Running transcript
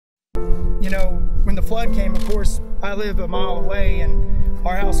You know, when the flood came, of course, I live a mile away and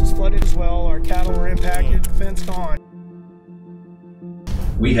our house was flooded as well. Our cattle were impacted, fence gone.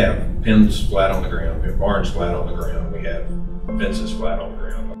 We have pens flat on the ground, we have barns flat on the ground, we have fences flat on the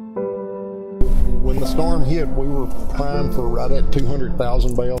ground. When the storm hit, we were primed for right at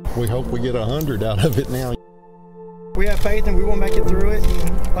 200,000 bales. We hope we get 100 out of it now. We have faith and we will make it through it.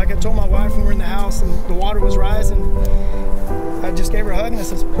 And like I told my wife when we were in the house and the water was rising, I just gave her a hug and I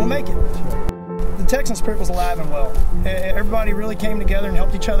said, we'll make it. The Texan spirit was alive and well. Everybody really came together and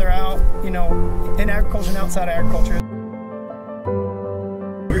helped each other out, you know, in agriculture and outside of agriculture.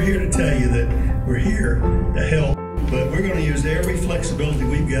 We're here to tell you that we're here to help, but we're going to use every flexibility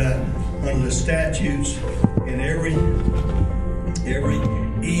we've got under the statutes and every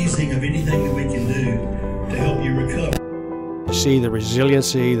easing of anything that we can do to help you recover. To see the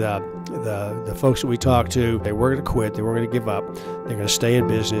resiliency, the folks that we talked to, they weren't going to quit, they weren't going to give up, they're going to stay in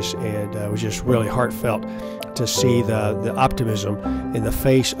business, and it was just really heartfelt to see the optimism in the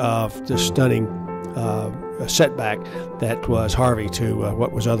face of the stunning setback that was Harvey to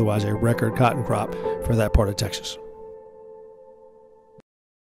what was otherwise a record cotton crop for that part of Texas.